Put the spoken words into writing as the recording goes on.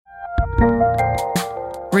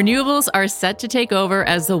Renewables are set to take over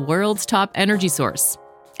as the world's top energy source.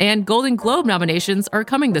 And Golden Globe nominations are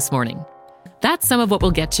coming this morning. That's some of what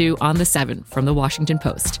we'll get to on The 7 from The Washington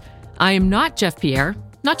Post. I am not Jeff Pierre.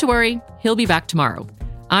 Not to worry, he'll be back tomorrow.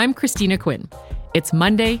 I'm Christina Quinn. It's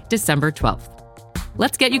Monday, December 12th.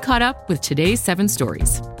 Let's get you caught up with today's 7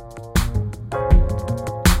 stories.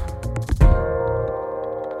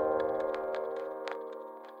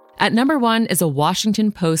 At number 1 is a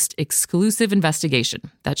Washington Post exclusive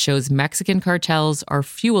investigation that shows Mexican cartels are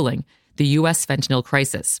fueling the U.S. fentanyl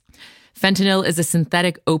crisis. Fentanyl is a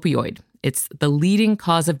synthetic opioid. It's the leading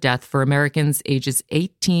cause of death for Americans ages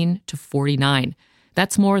 18 to 49.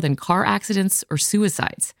 That's more than car accidents or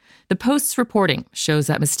suicides. The Post's reporting shows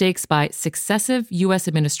that mistakes by successive U.S.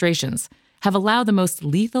 administrations have allowed the most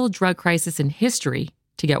lethal drug crisis in history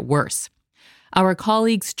to get worse. Our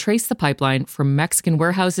colleagues trace the pipeline from Mexican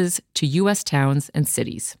warehouses to U.S. towns and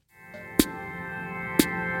cities.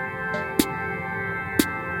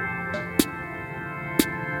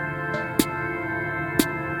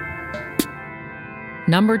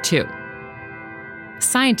 Number 2.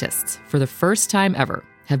 Scientists, for the first time ever,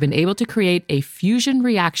 have been able to create a fusion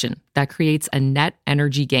reaction that creates a net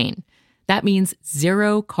energy gain. That means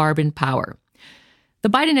zero carbon power. The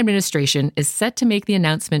Biden administration is set to make the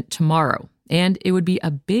announcement tomorrow, and it would be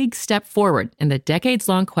a big step forward in the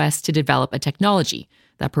decades-long quest to develop a technology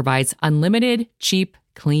that provides unlimited, cheap,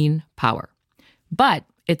 clean power. But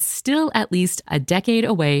it's still at least a decade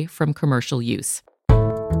away from commercial use.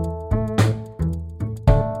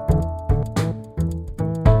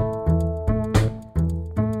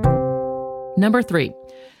 Number 3,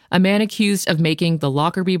 a man accused of making the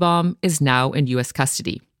Lockerbie bomb is now in U.S.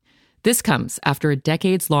 custody. This comes after a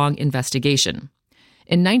decades-long investigation.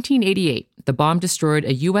 In 1988, the bomb destroyed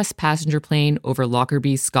a U.S. passenger plane over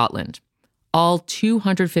Lockerbie, Scotland. All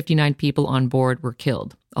 259 people on board were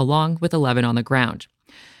killed, along with 11 on the ground.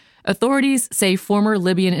 Authorities say former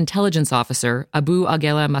Libyan intelligence officer Abu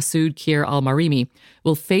Aghela Massoud Kir al-Marimi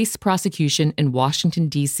will face prosecution in Washington,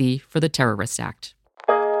 D.C. for the Terrorist Act.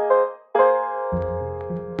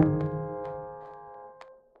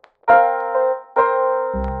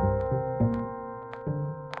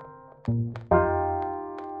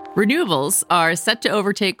 Renewables are set to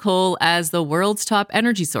overtake coal as the world's top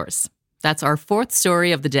energy source. That's our 4th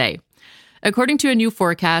story of the day. According to a new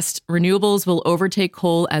forecast, renewables will overtake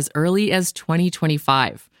coal as early as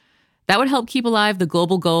 2025. That would help keep alive the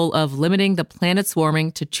global goal of limiting the planet's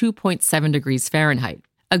warming to 2.7 degrees Fahrenheit.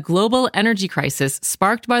 A global energy crisis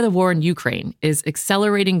sparked by the war in Ukraine is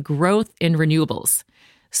accelerating growth in renewables.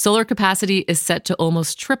 Solar capacity is set to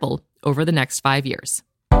almost triple over the next 5 years.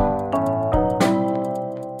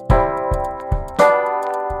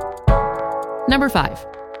 Number 5.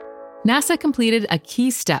 NASA completed a key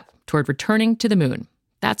step toward returning to the moon.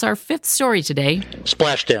 That's our 5th story today.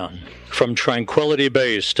 Splashdown. From Tranquility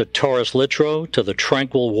Base to Taurus Littrow to the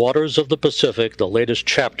tranquil waters of the Pacific, the latest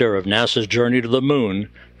chapter of NASA's journey to the moon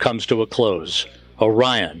comes to a close.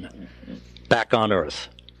 Orion, back on Earth.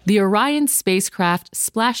 The Orion spacecraft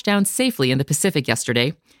splashed down safely in the Pacific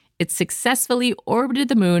yesterday. It successfully orbited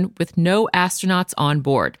the moon with no astronauts on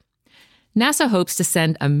board. NASA hopes to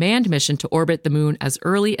send a manned mission to orbit the moon as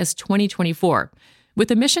early as 2024, with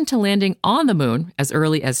a mission to landing on the moon as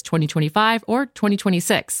early as 2025 or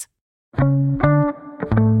 2026.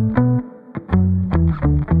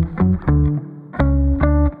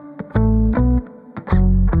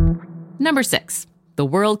 Number 6. The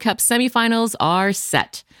World Cup semifinals are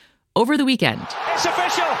set. Over the weekend, it's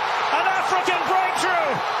official! An African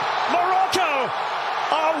breakthrough! Morocco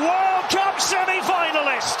are World Cup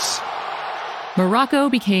semi-finalists! Morocco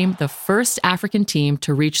became the first African team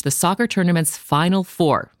to reach the soccer tournament's Final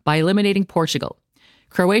Four by eliminating Portugal.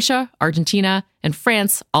 Croatia, Argentina, and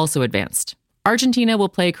France also advanced. Argentina will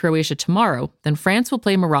play Croatia tomorrow, then France will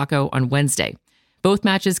play Morocco on Wednesday. Both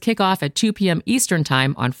matches kick off at 2 p.m. Eastern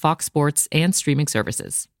Time on Fox Sports and streaming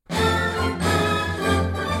services.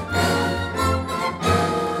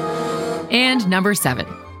 And number 7.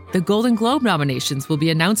 The Golden Globe nominations will be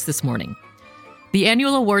announced this morning. The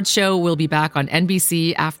annual awards show will be back on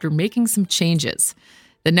NBC after making some changes.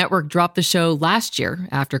 The network dropped the show last year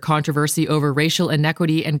after controversy over racial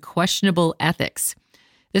inequity and questionable ethics.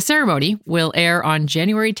 The ceremony will air on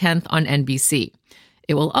January 10th on NBC.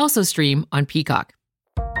 It will also stream on Peacock.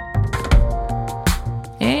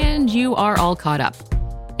 And you are all caught up.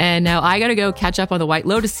 And now I gotta go catch up on the White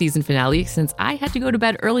Lotus season finale since I had to go to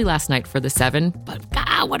bed early last night for the 7, but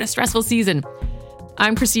what a stressful season.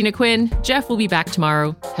 I'm Christina Quinn. Jeff will be back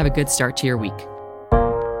tomorrow. Have a good start to your week.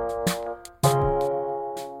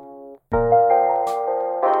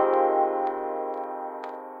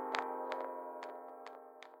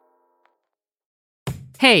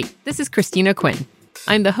 Hey, this is Christina Quinn.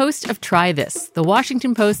 I'm the host of Try This, the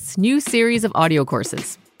Washington Post's new series of audio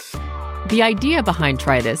courses. The idea behind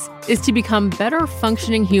Try This is to become better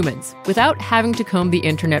functioning humans without having to comb the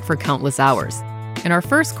internet for countless hours. In our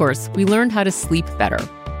first course, we learned how to sleep better.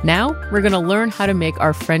 Now, we're going to learn how to make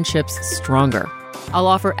our friendships stronger. I'll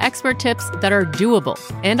offer expert tips that are doable,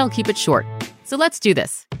 and I'll keep it short. So let's do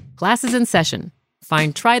this. Class is in session.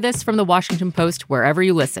 Find Try This from the Washington Post wherever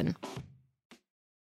you listen.